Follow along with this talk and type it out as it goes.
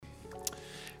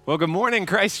Well, good morning,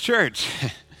 Christ Church.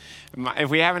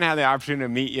 If we haven't had the opportunity to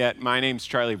meet yet, my name's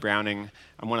Charlie Browning.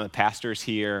 I'm one of the pastors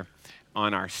here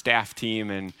on our staff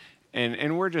team,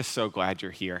 and we're just so glad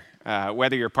you're here.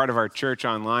 Whether you're part of our church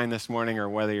online this morning or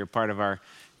whether you're part of our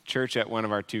church at one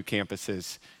of our two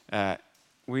campuses,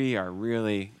 we are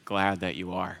really glad that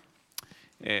you are.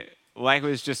 Like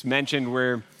was just mentioned,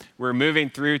 we're moving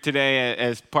through today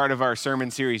as part of our sermon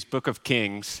series, Book of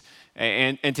Kings.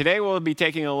 And today we'll be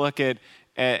taking a look at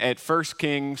 1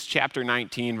 Kings chapter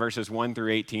 19, verses 1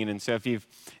 through 18. And so if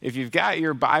you've got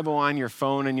your Bible on your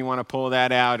phone and you want to pull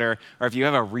that out, or if you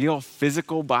have a real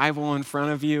physical Bible in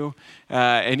front of you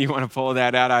and you want to pull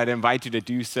that out, I'd invite you to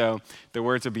do so. The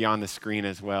words will be on the screen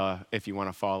as well if you want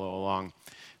to follow along.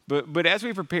 But as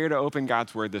we prepare to open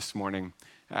God's word this morning,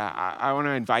 I want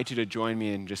to invite you to join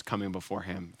me in just coming before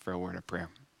him for a word of prayer.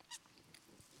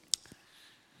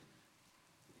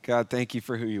 God, thank you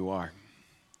for who you are.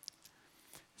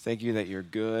 Thank you that you're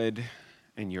good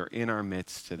and you're in our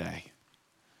midst today.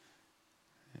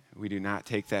 We do not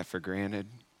take that for granted.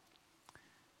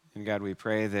 And God, we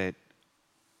pray that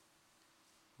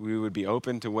we would be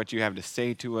open to what you have to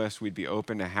say to us. We'd be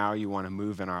open to how you want to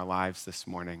move in our lives this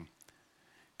morning.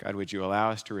 God, would you allow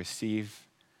us to receive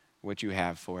what you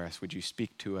have for us? Would you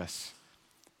speak to us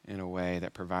in a way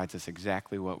that provides us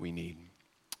exactly what we need?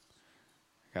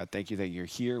 God, thank you that you're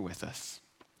here with us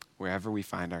wherever we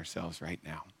find ourselves right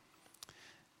now.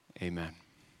 Amen.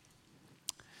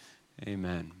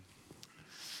 Amen.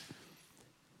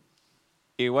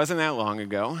 It wasn't that long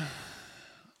ago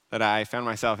that I found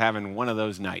myself having one of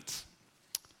those nights.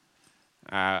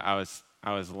 I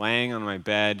was laying on my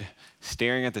bed,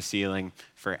 staring at the ceiling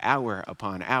for hour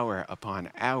upon hour upon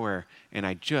hour, and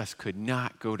I just could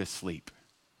not go to sleep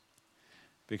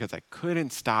because I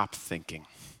couldn't stop thinking.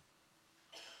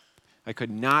 I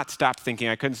could not stop thinking.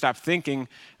 I couldn't stop thinking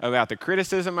about the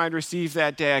criticism I'd received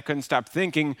that day. I couldn't stop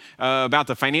thinking about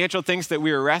the financial things that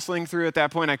we were wrestling through at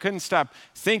that point. I couldn't stop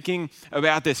thinking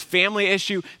about this family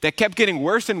issue that kept getting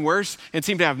worse and worse and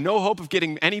seemed to have no hope of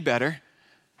getting any better.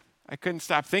 I couldn't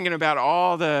stop thinking about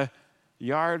all the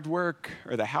yard work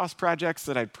or the house projects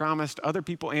that I'd promised other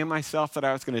people and myself that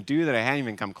I was going to do that I hadn't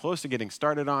even come close to getting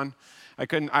started on. I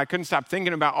couldn't stop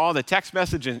thinking about all the text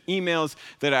messages and emails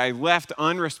that I left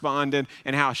unresponded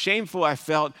and how shameful I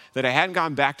felt that I hadn't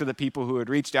gotten back to the people who had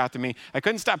reached out to me. I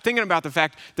couldn't stop thinking about the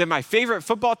fact that my favorite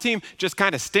football team just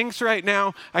kind of stinks right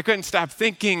now. I couldn't stop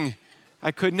thinking.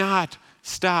 I could not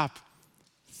stop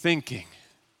thinking.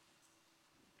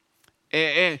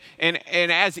 And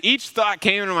as each thought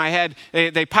came into my head,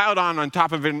 they piled on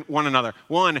top of one another,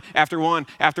 one after one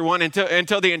after one,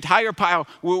 until the entire pile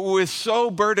was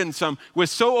so burdensome, was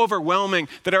so overwhelming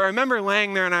that I remember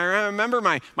laying there and I remember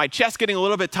my chest getting a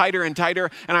little bit tighter and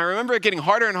tighter, and I remember it getting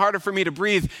harder and harder for me to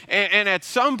breathe. And at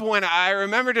some point, I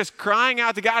remember just crying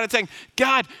out to God and saying,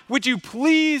 God, would you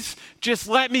please just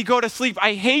let me go to sleep?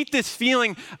 I hate this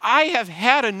feeling. I have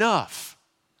had enough.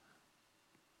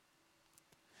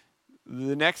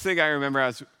 The next thing I remember, I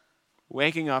was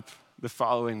waking up the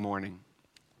following morning.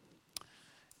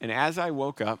 And as I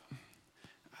woke up,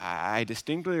 I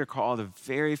distinctly recall the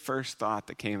very first thought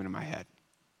that came into my head.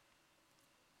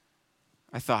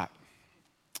 I thought,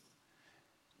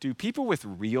 do people with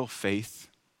real faith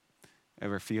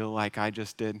ever feel like I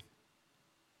just did?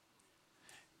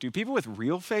 Do people with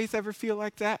real faith ever feel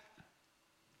like that?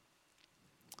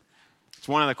 It's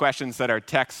one of the questions that our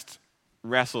text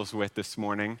wrestles with this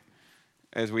morning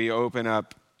as we open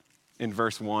up in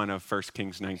verse 1 of 1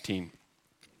 Kings 19.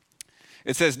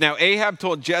 It says, Now Ahab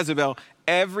told Jezebel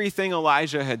everything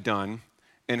Elijah had done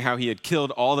and how he had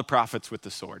killed all the prophets with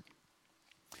the sword.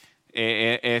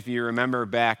 If you remember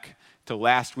back to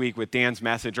last week with Dan's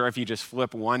message, or if you just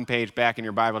flip one page back in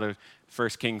your Bible to 1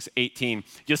 Kings 18,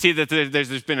 you'll see that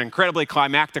there's been an incredibly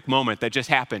climactic moment that just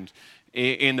happened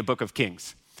in the book of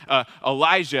Kings.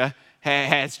 Elijah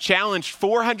has challenged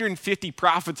 450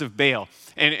 prophets of Baal.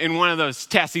 And in one of those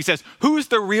tests, he says, who's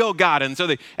the real God? And so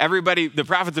the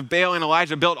prophets of Baal and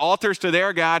Elijah built altars to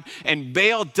their God, and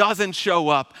Baal doesn't show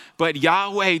up, but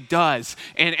Yahweh does.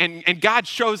 And God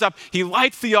shows up. He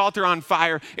lights the altar on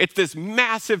fire. It's this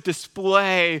massive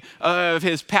display of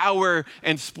his power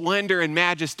and splendor and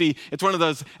majesty. It's one of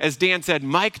those, as Dan said,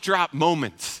 mic drop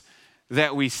moments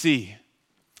that we see.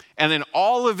 And then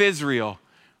all of Israel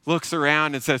looks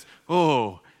around and says,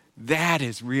 oh, that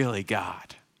is really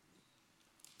God.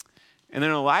 And then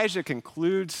Elijah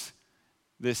concludes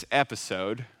this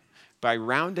episode by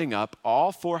rounding up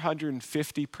all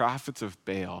 450 prophets of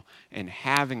Baal and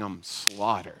having them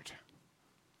slaughtered.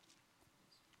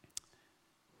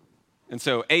 And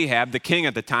so Ahab, the king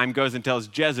at the time, goes and tells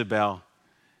Jezebel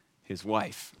his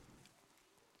wife.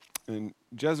 And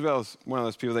Jezebel is one of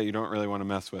those people that you don't really want to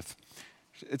mess with.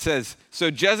 It says, so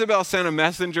Jezebel sent a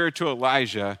messenger to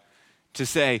Elijah to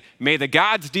say, may the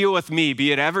gods deal with me,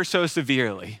 be it ever so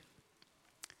severely,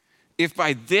 if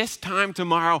by this time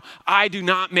tomorrow I do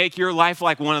not make your life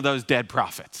like one of those dead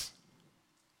prophets.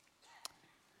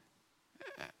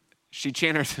 She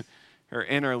channels her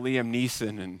inner Liam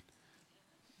Neeson and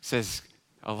says,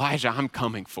 Elijah, I'm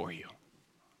coming for you.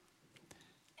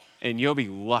 And you'll be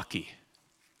lucky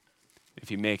if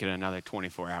you make it another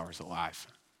 24 hours alive.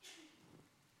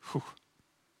 Whew.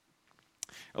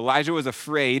 Elijah was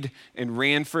afraid and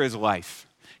ran for his life.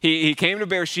 He came to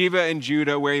Beersheba in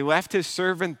Judah, where he left his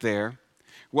servant there,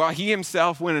 while he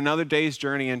himself went another day's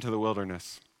journey into the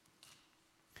wilderness.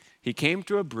 He came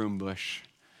to a broom bush,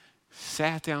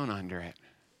 sat down under it,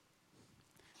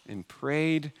 and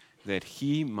prayed that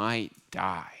he might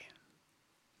die.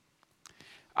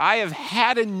 I have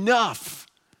had enough,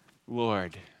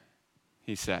 Lord,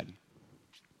 he said.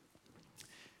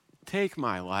 Take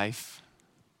my life.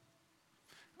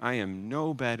 I am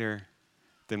no better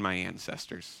than my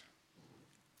ancestors.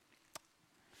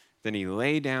 Then he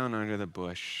lay down under the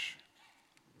bush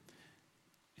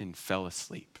and fell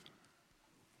asleep.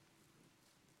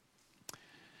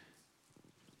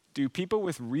 Do people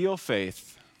with real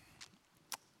faith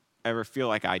ever feel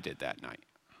like I did that night?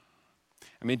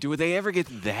 I mean, do they ever get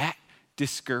that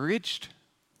discouraged?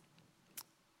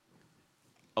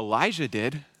 Elijah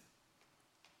did.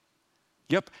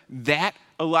 Yep, that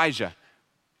Elijah.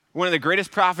 One of the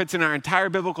greatest prophets in our entire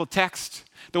biblical text,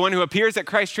 the one who appears at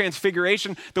Christ's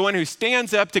transfiguration, the one who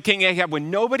stands up to King Ahab when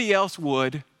nobody else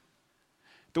would,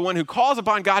 the one who calls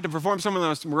upon God to perform some of the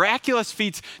most miraculous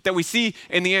feats that we see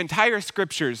in the entire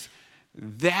scriptures,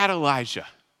 that Elijah,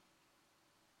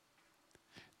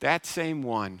 that same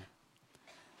one,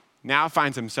 now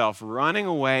finds himself running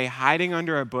away, hiding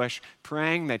under a bush,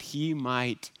 praying that he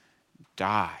might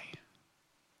die.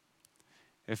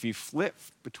 If you flip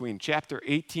between chapter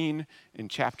 18 and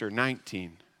chapter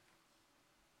 19,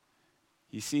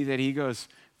 you see that he goes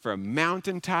from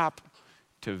mountaintop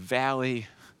to valley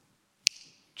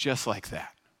just like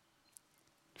that.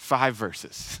 5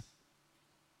 verses.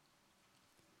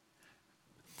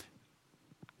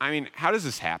 I mean, how does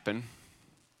this happen?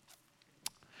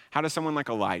 How does someone like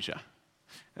Elijah,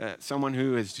 someone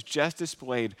who has just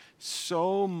displayed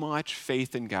so much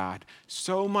faith in God,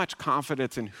 so much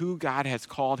confidence in who God has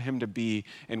called him to be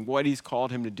and what he's called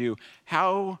him to do,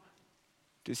 how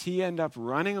does he end up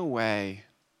running away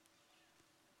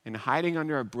and hiding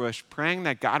under a bush, praying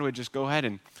that God would just go ahead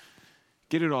and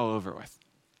get it all over with?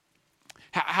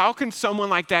 How can someone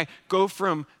like that go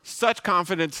from such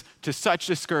confidence to such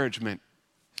discouragement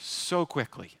so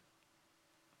quickly?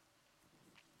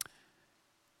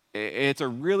 It's a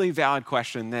really valid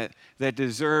question that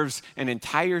deserves an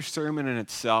entire sermon in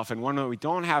itself, and one that we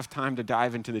don't have time to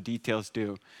dive into the details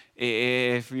to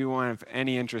if you want to have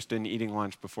any interest in eating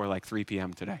lunch before like 3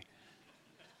 p.m. today.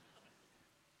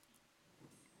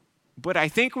 But I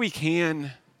think we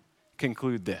can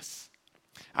conclude this.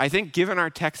 I think given our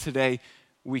text today,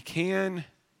 we can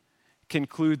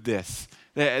conclude this,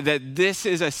 that this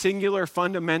is a singular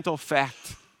fundamental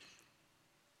fact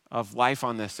of life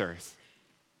on this earth.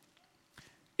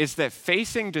 It's that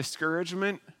facing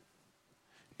discouragement,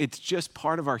 it's just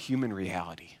part of our human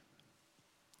reality.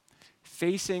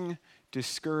 Facing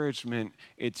discouragement,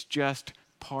 it's just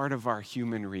part of our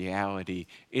human reality.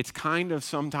 It's kind of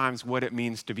sometimes what it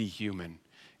means to be human,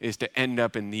 is to end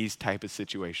up in these type of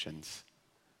situations,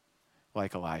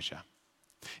 like Elijah.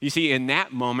 You see, in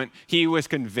that moment, he was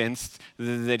convinced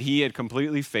that he had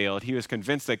completely failed. He was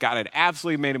convinced that God had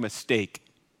absolutely made a mistake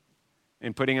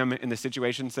in putting him in the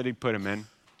situations that he'd put him in.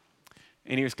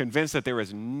 And he was convinced that there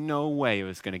was no way it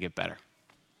was going to get better.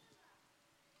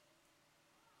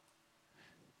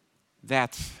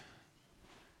 That's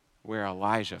where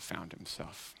Elijah found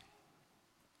himself.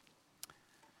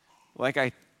 Like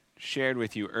I shared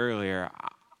with you earlier,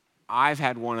 I've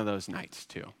had one of those nights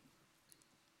too.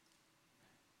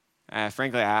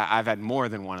 Frankly, I've had more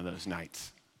than one of those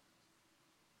nights.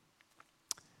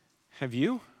 Have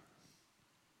you?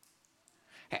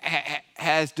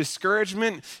 Has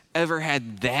discouragement ever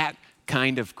had that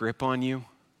kind of grip on you?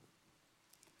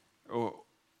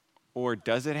 Or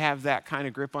does it have that kind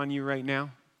of grip on you right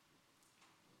now?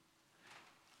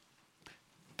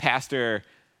 Pastor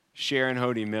Sharon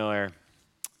Hodey Miller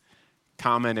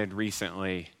commented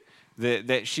recently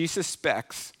that she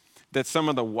suspects that some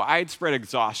of the widespread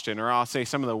exhaustion, or I'll say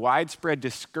some of the widespread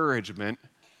discouragement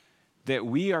that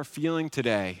we are feeling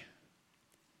today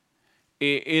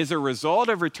is a result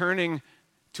of returning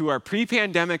to our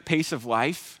pre-pandemic pace of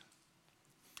life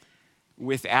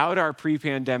without our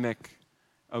pre-pandemic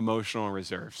emotional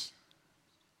reserves.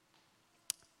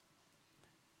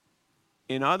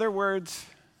 In other words,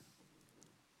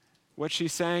 what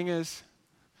she's saying is,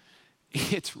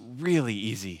 it's really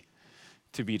easy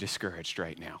to be discouraged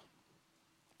right now.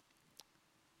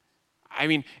 I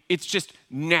mean, it's just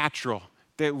natural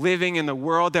that living in the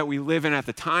world that we live in at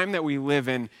the time that we live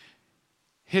in,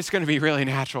 it's going to be really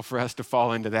natural for us to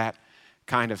fall into that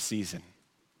kind of season.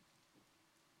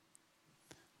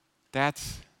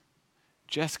 That's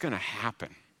just going to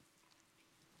happen.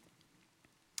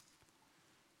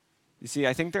 You see,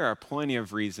 I think there are plenty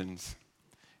of reasons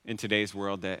in today's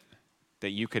world that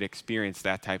you could experience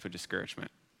that type of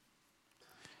discouragement.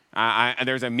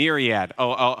 There's a myriad,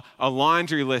 a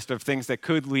laundry list of things that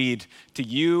could lead to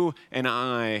you and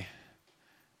I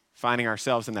finding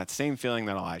ourselves in that same feeling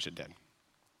that Elijah did.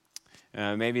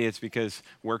 Maybe it's because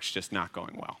work's just not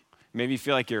going well. Maybe you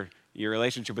feel like your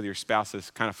relationship with your spouse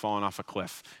has kind of fallen off a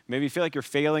cliff. Maybe you feel like you're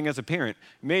failing as a parent.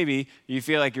 Maybe you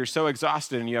feel like you're so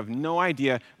exhausted and you have no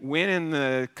idea when in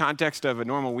the context of a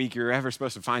normal week you're ever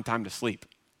supposed to find time to sleep.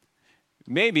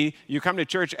 Maybe you come to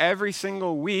church every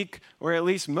single week, or at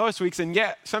least most weeks, and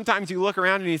yet sometimes you look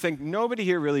around and you think, nobody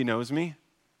here really knows me.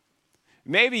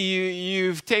 Maybe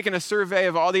you've taken a survey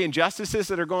of all the injustices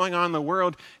that are going on in the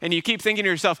world, and you keep thinking to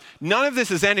yourself, none of this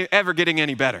is ever getting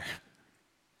any better.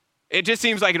 It just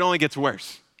seems like it only gets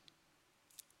worse.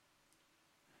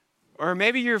 Or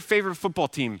maybe your favorite football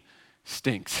team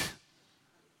stinks.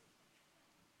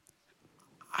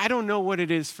 I don't know what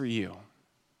it is for you.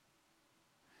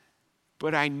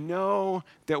 But I know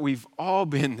that we've all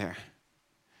been there.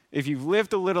 If you've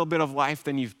lived a little bit of life,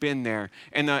 then you've been there.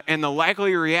 And the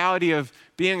likely reality of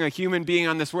being a human being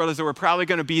on this world is that we're probably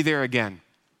going to be there again.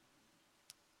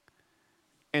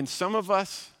 And some of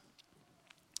us,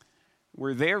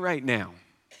 we're there right now.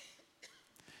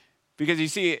 Because you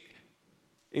see,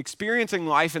 experiencing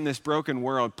life in this broken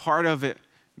world, part of it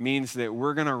means that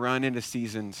we're going to run into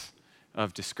seasons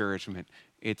of discouragement.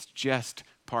 It's just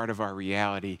part of our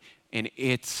reality. And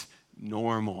it's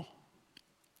normal.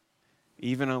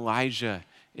 Even Elijah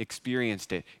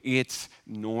experienced it. It's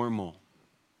normal.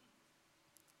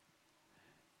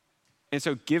 And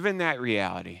so given that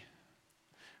reality,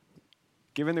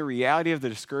 given the reality of the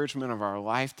discouragement of our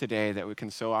life today that we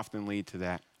can so often lead to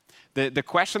that, the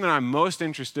question that I'm most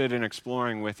interested in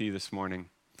exploring with you this morning,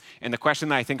 and the question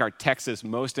that I think our text is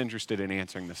most interested in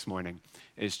answering this morning,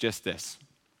 is just this.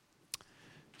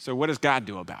 So what does God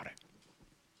do about it?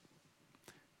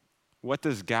 What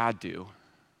does God do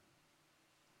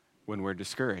when we're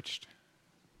discouraged?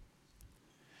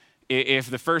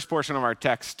 If the first portion of our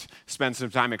text spends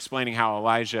some time explaining how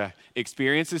Elijah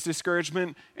experiences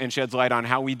discouragement and sheds light on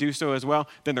how we do so as well,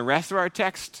 then the rest of our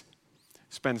text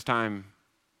spends time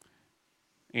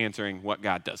answering what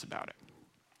God does about it.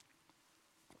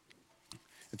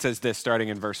 It says this, starting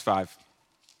in verse 5.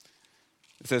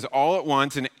 It says, all at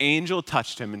once an angel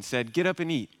touched him and said, "Get up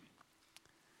and eat."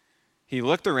 He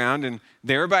looked around, and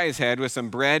there by his head was some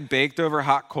bread baked over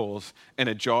hot coals and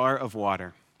a jar of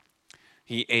water.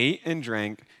 He ate and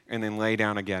drank and then lay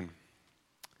down again.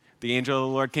 The angel of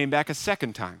the Lord came back a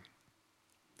second time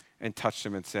and touched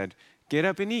him and said, "Get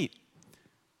up and eat,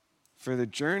 for the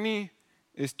journey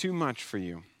is too much for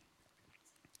you."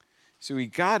 So he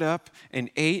got up and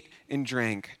ate and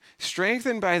drank.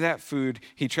 Strengthened by that food,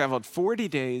 he traveled 40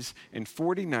 days and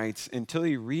 40 nights until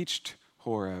he reached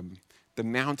Horeb, the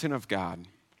mountain of God.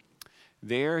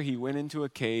 There he went into a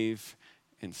cave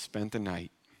and spent the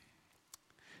night.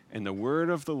 And the word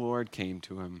of the Lord came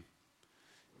to him,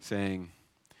 saying,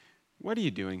 "What are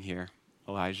you doing here,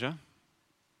 Elijah?"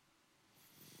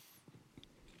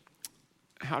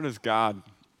 How does God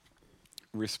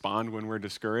respond when we're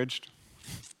discouraged?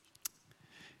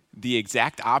 The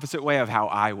exact opposite way of how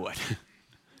I would.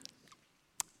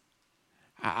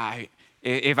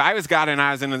 If I was God and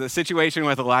I was in the situation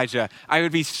with Elijah, I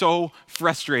would be so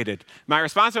frustrated. My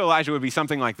response to Elijah would be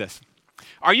something like this.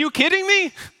 "Are you kidding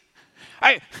me?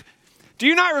 Do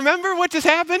you not remember what just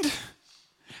happened?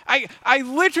 I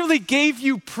literally gave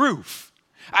you proof.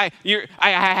 I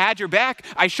had your back.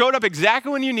 I showed up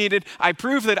exactly when you needed. I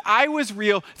proved that I was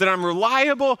real, that I'm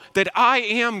reliable, that I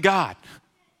am God.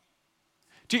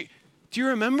 Do you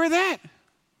remember that?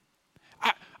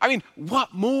 I mean,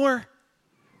 what more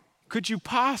could you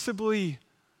possibly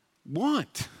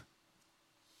want?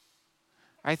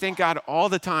 I thank God all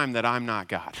the time that I'm not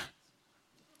God.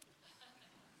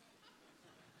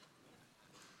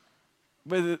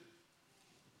 But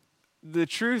the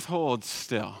truth holds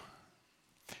still.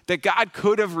 That God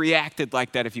could have reacted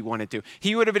like that if he wanted to.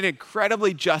 He would have been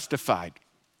incredibly justified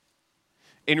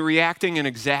in reacting in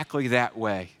exactly that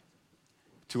way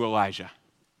to Elijah.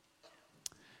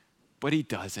 But he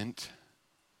doesn't.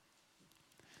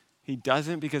 He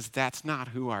doesn't because that's not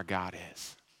who our God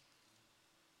is.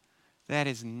 That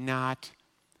is not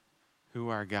who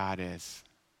our God is.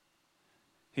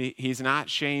 He's not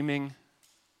shaming.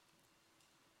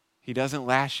 He doesn't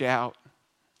lash out.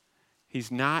 He's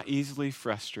not easily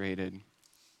frustrated.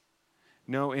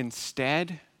 No,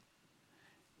 instead,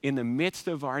 in the midst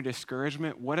of our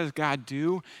discouragement, what does God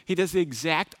do? He does the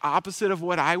exact opposite of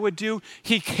what I would do.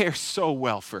 He cares so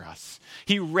well for us.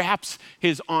 He wraps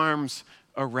his arms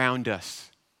around us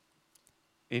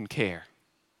in care.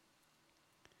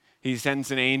 He sends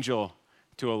an angel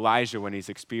to Elijah when he's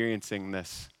experiencing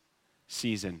this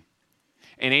season.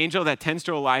 An angel that tends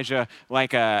to Elijah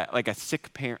like a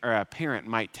sick parent, or a parent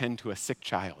might tend to a sick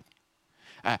child.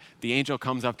 The angel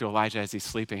comes up to Elijah as he's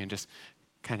sleeping and just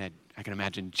kind of, I can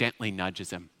imagine, gently nudges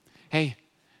him. Hey,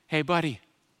 buddy,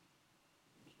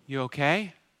 you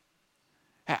okay?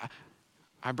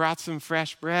 I brought some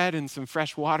fresh bread and some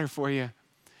fresh water for you.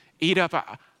 Eat up.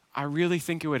 I really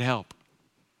think it would help.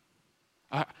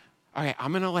 All right,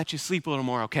 I'm going to let you sleep a little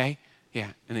more, okay? Yeah,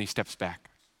 and then he steps back.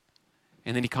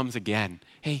 And then he comes again.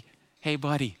 Hey,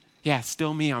 buddy. Yeah,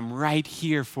 still me. I'm right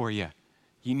here for you.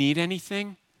 You need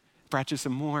anything? Brought you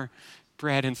some more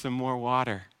bread and some more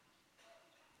water.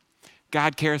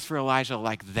 God cares for Elijah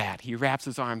like that. He wraps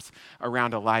his arms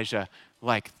around Elijah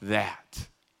like that.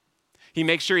 He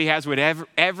makes sure he has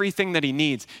everything that he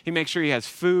needs. He makes sure he has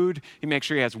food. He makes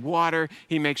sure he has water.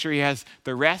 He makes sure he has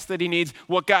the rest that he needs.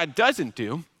 What God doesn't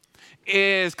do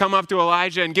is come up to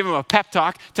Elijah and give him a pep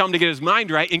talk, tell him to get his mind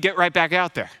right, and get right back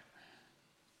out there.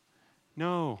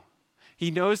 No. He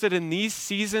knows that in these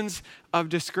seasons of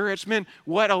discouragement,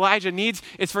 what Elijah needs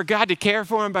is for God to care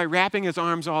for him by wrapping his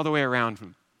arms all the way around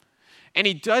him. And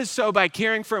he does so by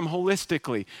caring for him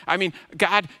holistically. I mean,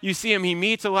 God, you see him, he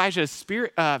meets Elijah's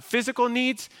physical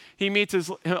needs. He meets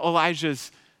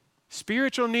Elijah's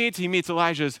spiritual needs. He meets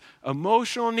Elijah's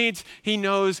emotional needs. He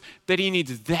knows that he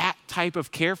needs that type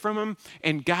of care from him,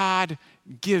 and God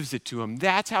gives it to him.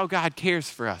 That's how God cares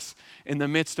for us in the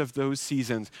midst of those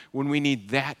seasons when we need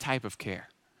that type of care.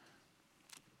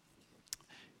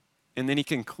 And then he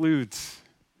concludes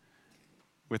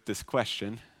with this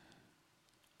question.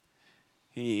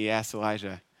 He asks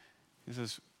Elijah, he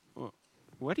says,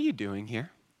 what are you doing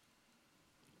here?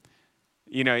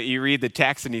 You know, you read the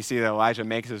text and you see that Elijah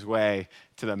makes his way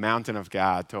to the mountain of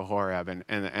God, to Horeb,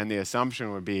 and the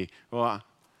assumption would be, well,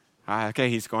 okay,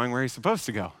 he's going where he's supposed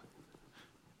to go.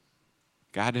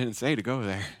 God didn't say to go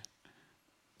there.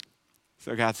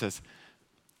 So God says,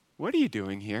 what are you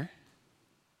doing here?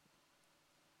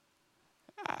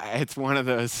 It's one of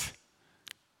those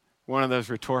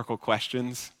rhetorical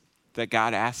questions that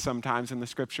God asks sometimes in the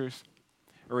scriptures.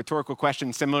 A rhetorical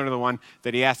question similar to the one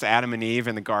that he asked Adam and Eve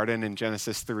in the garden in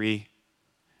Genesis 3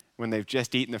 when they've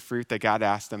just eaten the fruit that God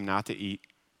asked them not to eat.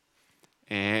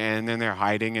 And then they're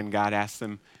hiding and God asks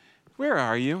them, where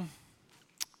are you?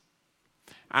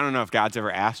 I don't know if God's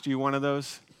ever asked you one of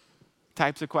those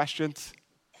types of questions.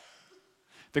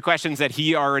 The questions that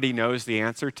he already knows the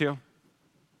answer to.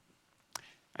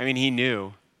 I mean, he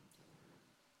knew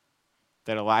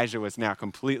that Elijah was now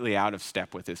completely out of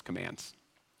step with his commands.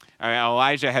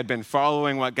 Elijah had been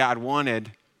following what God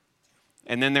wanted,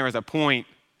 and then there was a point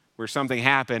where something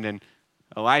happened, and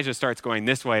Elijah starts going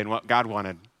this way, and what God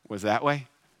wanted was that way.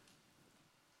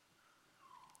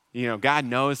 You know, God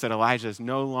knows that Elijah is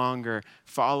no longer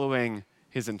following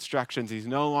his instructions. He's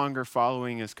no longer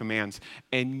following his commands.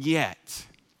 And yet,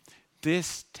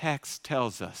 this text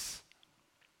tells us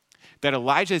that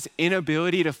Elijah's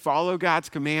inability to follow God's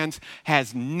commands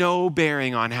has no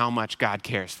bearing on how much God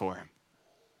cares for him.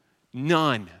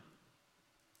 None.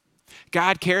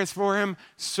 God cares for him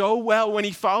so well when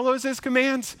he follows his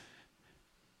commands.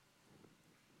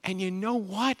 And you know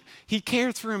what? He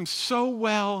cares for him so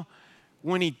well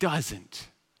when he doesn't.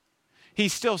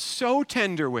 He's still so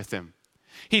tender with him.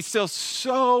 He's still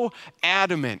so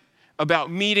adamant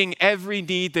about meeting every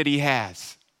need that he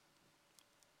has.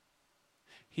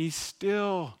 He's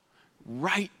still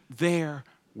right there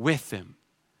with him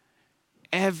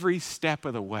every step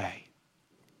of the way.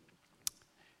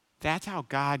 That's how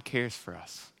God cares for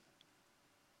us.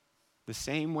 The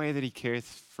same way that he cares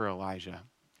for Elijah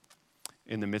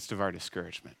in the midst of our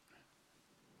discouragement.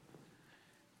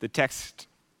 The text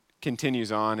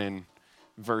continues on in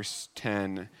verse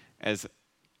 10 as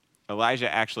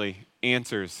Elijah actually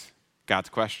answers God's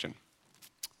question.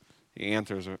 He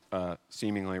answers a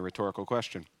seemingly rhetorical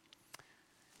question.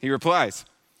 He replies,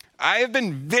 I have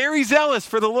been very zealous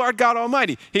for the Lord God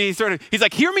Almighty. He's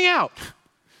like, hear me out.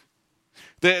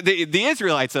 The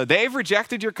Israelites, though, they've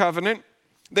rejected your covenant.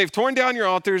 They've torn down your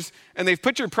altars, and they've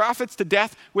put your prophets to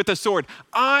death with a sword.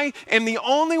 I am the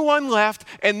only one left,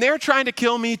 and they're trying to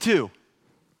kill me too.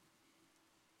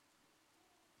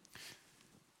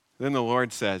 Then the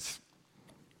Lord says,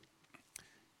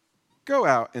 go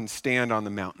out and stand on the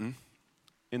mountain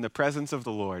in the presence of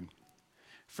the Lord,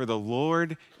 for the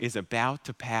Lord is about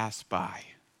to pass by.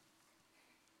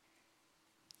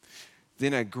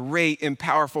 Then a great and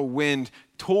powerful wind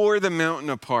tore the mountain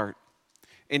apart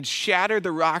and shattered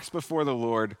the rocks before the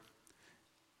Lord,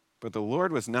 but the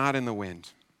Lord was not in the wind.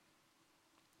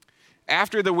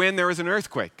 After the wind, there was an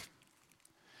earthquake,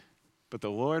 but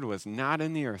the Lord was not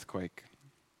in the earthquake.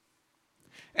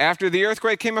 After the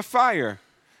earthquake came a fire,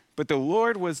 but the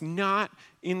Lord was not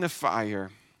in the fire.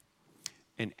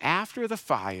 And after the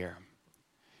fire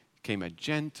came a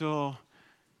gentle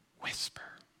whisper.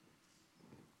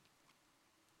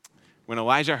 When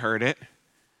Elijah heard it,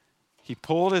 he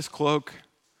pulled his cloak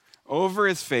over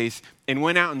his face and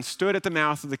went out and stood at the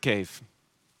mouth of the cave.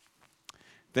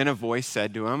 Then a voice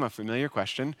said to him, a familiar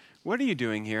question, what are you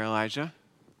doing here, Elijah?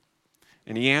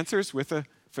 And he answers with a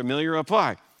familiar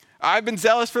reply, I've been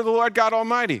zealous for the Lord God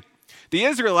Almighty. The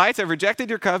Israelites have rejected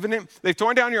your covenant. They've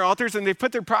torn down your altars and they've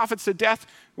put their prophets to death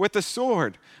with the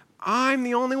sword. I'm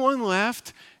the only one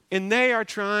left, and they are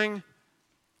trying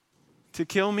to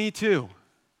kill me too.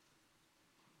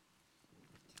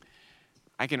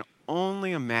 I can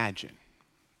only imagine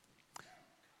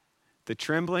the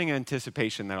trembling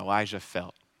anticipation that Elijah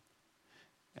felt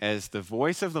as the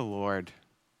voice of the Lord,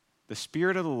 the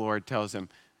Spirit of the Lord tells him,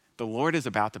 the Lord is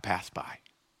about to pass by.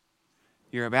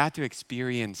 You're about to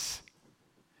experience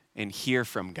and hear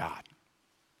from God.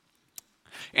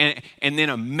 And then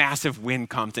a massive wind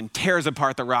comes and tears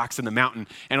apart the rocks in the mountain.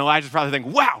 And Elijah's probably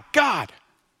thinking, wow, God.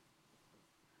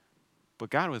 But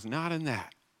God was not in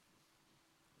that.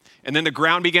 And then the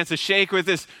ground begins to shake with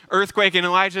this earthquake, and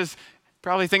Elijah's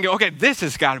probably thinking, okay, this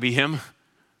has got to be him.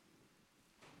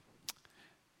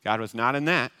 God was not in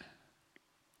that.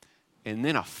 And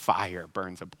then a fire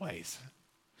burns ablaze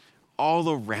all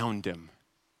around him.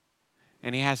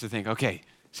 And he has to think, okay,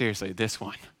 seriously, this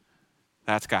one,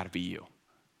 that's got to be you.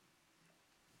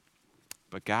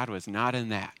 But God was not in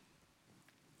that.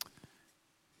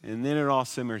 And then it all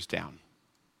simmers down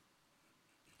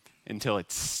until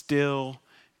it's still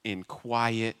and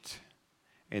quiet.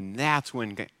 And that's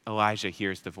when Elijah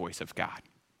hears the voice of God.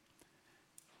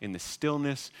 In the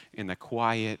stillness, in the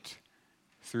quiet,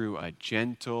 through a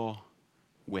gentle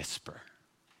whisper.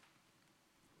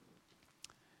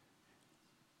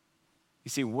 You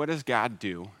see, what does God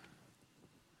do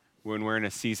when we're in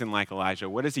a season like Elijah?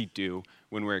 What does he do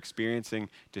when we're experiencing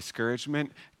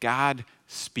discouragement? God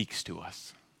speaks to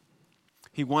us.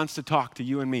 He wants to talk to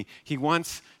you and me. He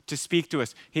wants to speak to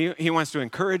us. He wants to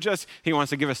encourage us. He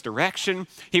wants to give us direction.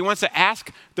 He wants to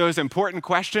ask those important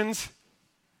questions,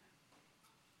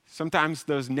 sometimes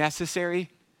those necessary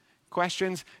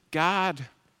questions. God,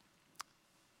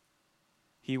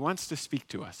 he wants to speak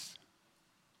to us.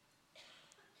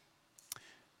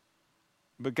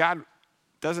 But God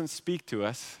doesn't speak to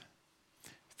us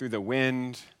through the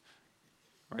wind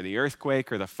or the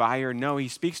earthquake or the fire. No, he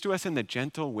speaks to us in the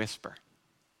gentle whisper,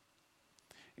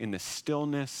 in the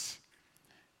stillness,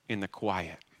 in the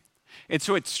quiet. And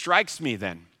so it strikes me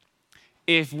then,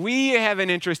 if we have an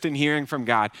interest in hearing from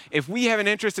God, if we have an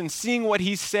interest in seeing what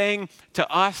he's saying to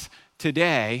us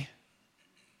today,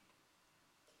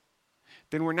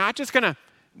 then we're not just going to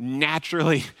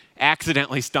naturally,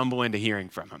 accidentally stumble into hearing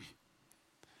from him.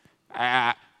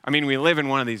 I mean, we live in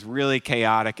one of these really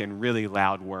chaotic and really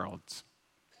loud worlds.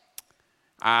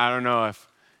 I don't know if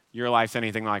your life's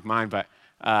anything like mine, but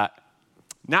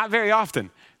not very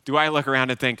often do I look around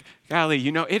and think, golly,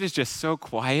 it is just so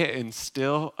quiet and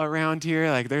still around here.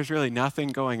 Like there's really nothing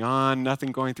going on,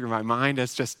 nothing going through my mind.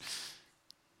 It's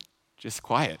just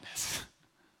quietness.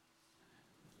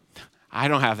 I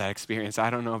don't have that experience. I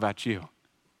don't know about you.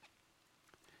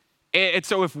 And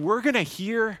so if we're going to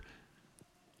hear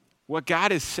what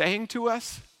God is saying to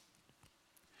us,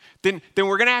 then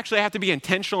we're going to actually have to be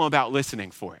intentional about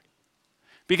listening for it.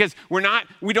 Because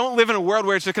we don't live in a world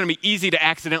where it's just going to be easy to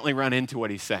accidentally run into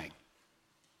what he's saying.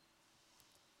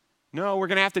 No, we're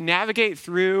going to have to navigate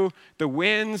through the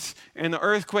winds and the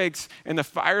earthquakes and the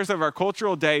fires of our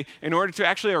cultural day in order to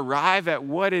actually arrive at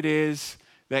what it is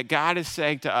that God is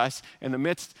saying to us in the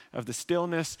midst of the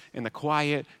stillness and the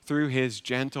quiet through his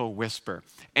gentle whisper.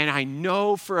 And I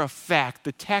know for a fact,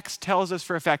 the text tells us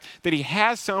for a fact, that he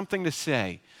has something to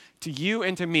say to you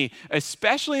and to me,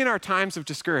 especially in our times of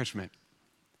discouragement.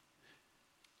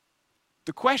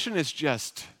 The question is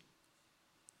just,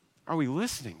 are we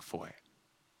listening for it?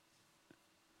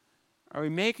 Are we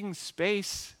making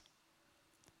space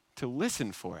to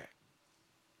listen for it?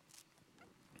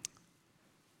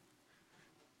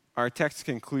 Our text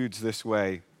concludes this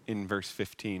way in verse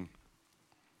 15.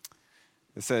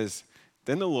 It says,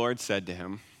 "Then the Lord said to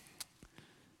him,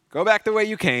 'Go back the way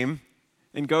you came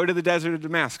and go to the desert of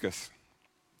Damascus.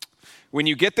 When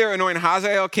you get there, anoint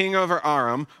Hazael king over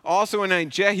Aram. Also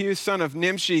anoint Jehu son of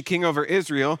Nimshi king over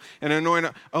Israel, and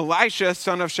anoint Elisha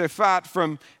son of Shaphat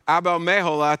from Abel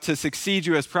Meholah to succeed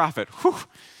you as prophet.'" Whew.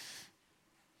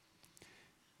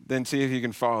 Then see if you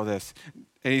can follow this.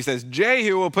 And he says,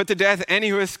 "Jehu will put to death any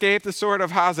who escape the sword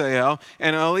of Hazael,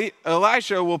 and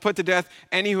Elisha will put to death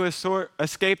any who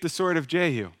escape the sword of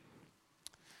Jehu."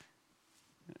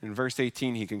 In verse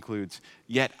 18, he concludes,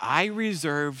 "Yet I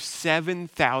reserve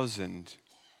 7,000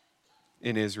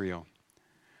 in Israel,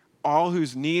 all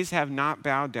whose knees have not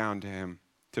bowed down to him,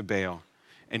 to Baal,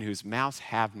 and whose mouths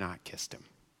have not kissed him."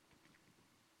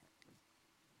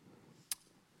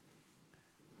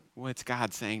 What's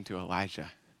God saying to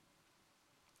Elijah?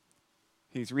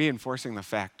 He's reinforcing the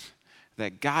fact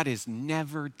that God is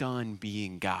never done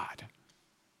being God.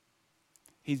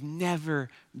 He's never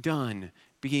done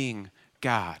being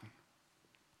God.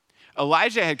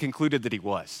 Elijah had concluded that he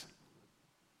was.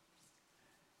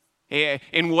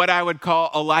 In what I would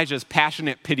call Elijah's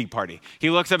passionate pity party.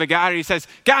 He looks up at God and he says,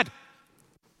 "God,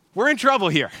 we're in trouble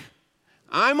here.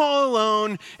 I'm all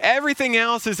alone. Everything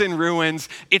else is in ruins.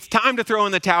 It's time to throw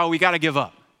in the towel. We got to give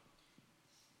up."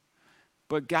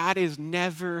 But God is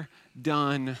never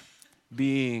done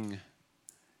being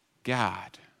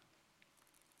God.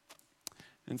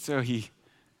 And so he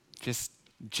just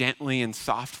gently and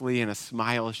softly and a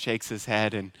smile shakes his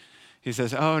head and he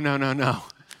says, "Oh, no.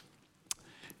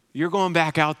 You're going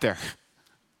back out there.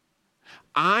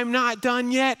 I'm not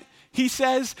done yet," he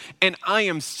says, "and I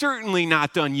am certainly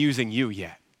not done using you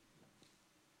yet."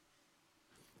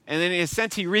 And then in a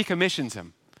sense, he recommissions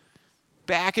him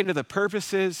back into the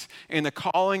purposes and the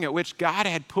calling at which God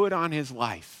had put on his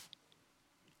life.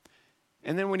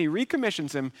 And then when he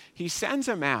recommissions him, he sends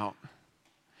him out.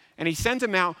 And he sends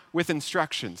him out with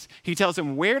instructions. He tells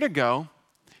him where to go.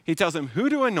 He tells him who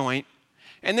to anoint.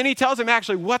 And then he tells him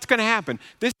actually what's going to happen.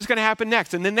 This is going to happen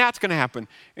next. And then that's going to happen.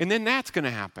 And then that's going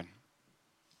to happen.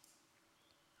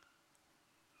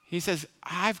 He says,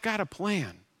 "I've got a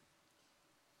plan.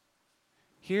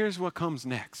 Here's what comes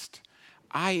next.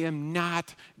 I am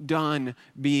not done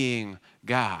being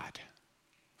God."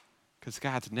 Because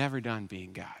God's never done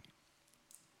being God.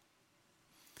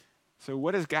 So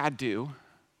what does God do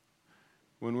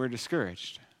when we're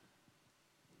discouraged?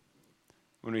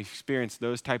 When we experience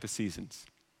those type of seasons?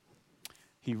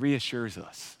 He reassures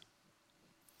us.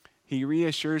 He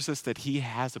reassures us that he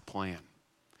has a plan,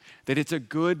 that it's a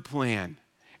good plan,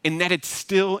 and that it's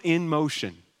still in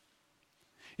motion.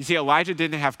 You see, Elijah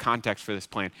didn't have context for this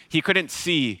plan. He couldn't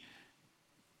see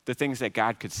the things that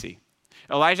God could see.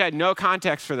 Elijah had no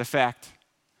context for the fact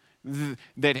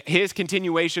that his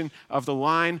continuation of the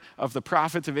line of the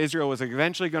prophets of Israel was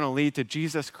eventually going to lead to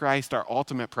Jesus Christ, our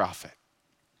ultimate prophet.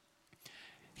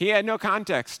 He had no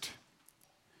context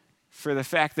for the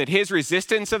fact that his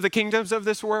resistance of the kingdoms of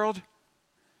this world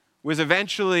was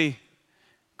eventually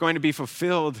going to be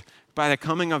fulfilled by the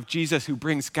coming of Jesus, who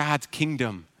brings God's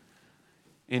kingdom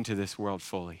into this world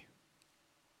fully.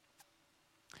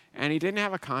 And he didn't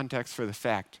have a context for the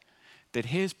fact that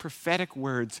his prophetic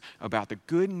words about the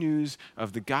good news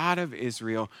of the God of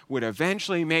Israel would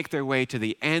eventually make their way to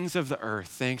the ends of the earth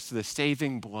thanks to the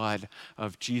saving blood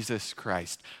of Jesus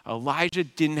Christ. Elijah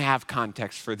didn't have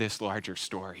context for this larger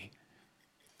story.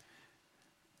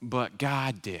 But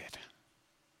God did.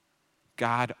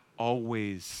 God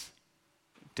always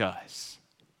does.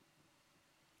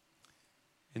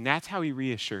 And that's how he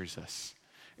reassures us.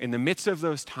 In the midst of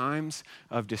those times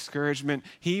of discouragement,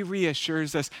 he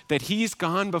reassures us that he's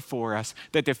gone before us,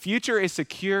 that the future is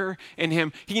secure in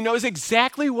him. He knows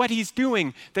exactly what he's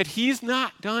doing, that he's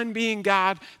not done being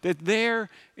God, that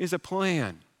there is a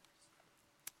plan.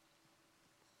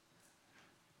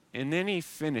 And then he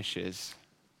finishes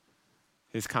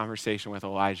his conversation with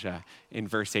Elijah in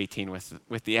verse 18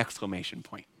 with the exclamation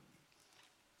point.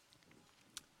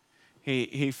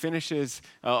 He finishes,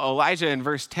 Elijah in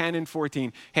verse 10 and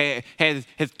 14 has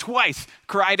twice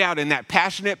cried out in that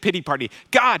passionate pity party,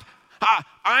 "God,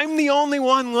 I'm the only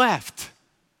one left.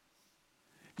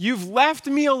 You've left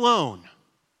me alone."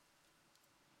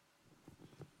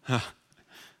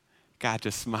 God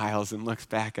just smiles and looks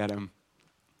back at him.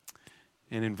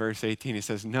 And in verse 18 he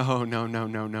says, No.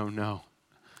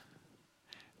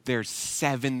 There's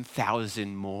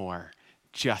 7,000 more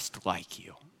just like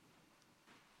you.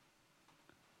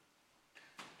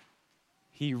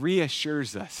 he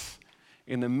reassures us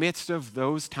in the midst of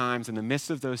those times, in the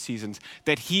midst of those seasons,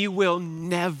 that he will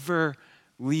never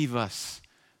leave us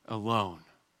alone.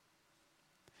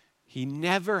 He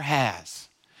never has,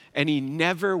 and he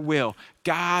never will.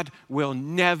 God will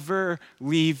never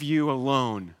leave you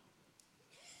alone.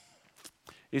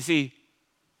 You see,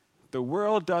 the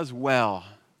world does well,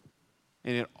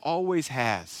 and it always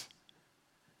has,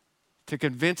 to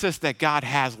convince us that God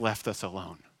has left us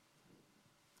alone.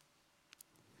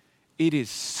 It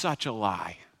is such a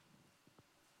lie.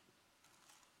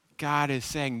 God is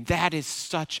saying that is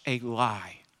such a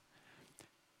lie.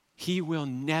 He will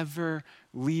never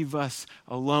leave us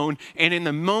alone. And in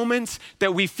the moments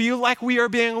that we feel like we are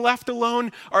being left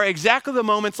alone are exactly the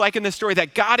moments, like in the story,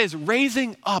 that God is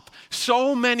raising up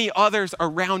so many others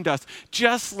around us,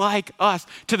 just like us,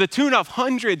 to the tune of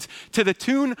hundreds, to the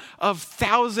tune of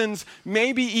thousands,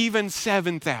 maybe even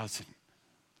 7,000.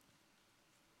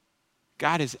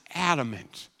 God is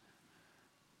adamant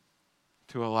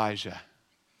to Elijah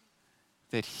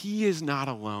that he is not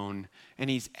alone, and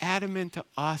he's adamant to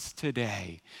us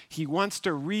today. He wants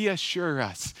to reassure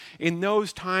us in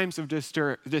those times of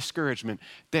discouragement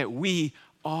that we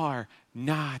are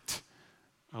not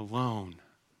alone.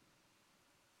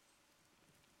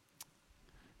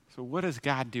 So what does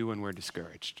God do when we're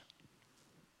discouraged?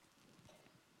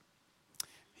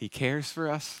 He cares for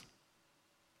us,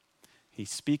 he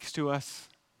speaks to us,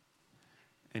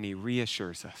 and he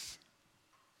reassures us.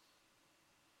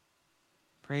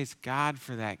 Praise God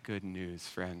for that good news,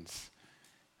 friends.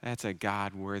 That's a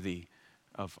God worthy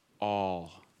of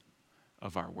all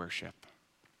of our worship.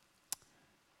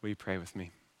 Will you pray with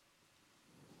me?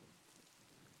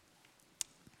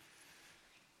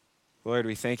 Lord,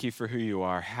 we thank you for who you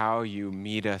are, how you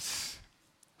meet us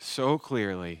so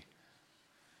clearly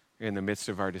in the midst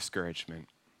of our discouragement.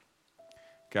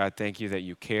 God, thank you that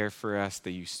you care for us,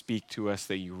 that you speak to us,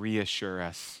 that you reassure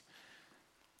us,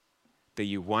 that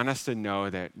you want us to know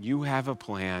that you have a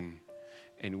plan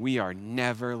and we are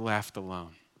never left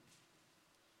alone.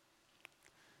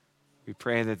 We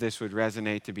pray that this would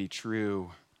resonate to be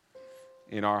true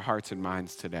in our hearts and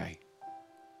minds today.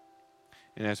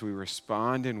 And as we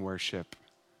respond in worship,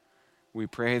 we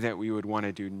pray that we would want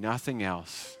to do nothing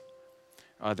else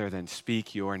other than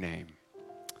speak your name,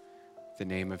 the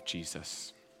name of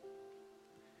Jesus.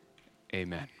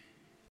 Amen.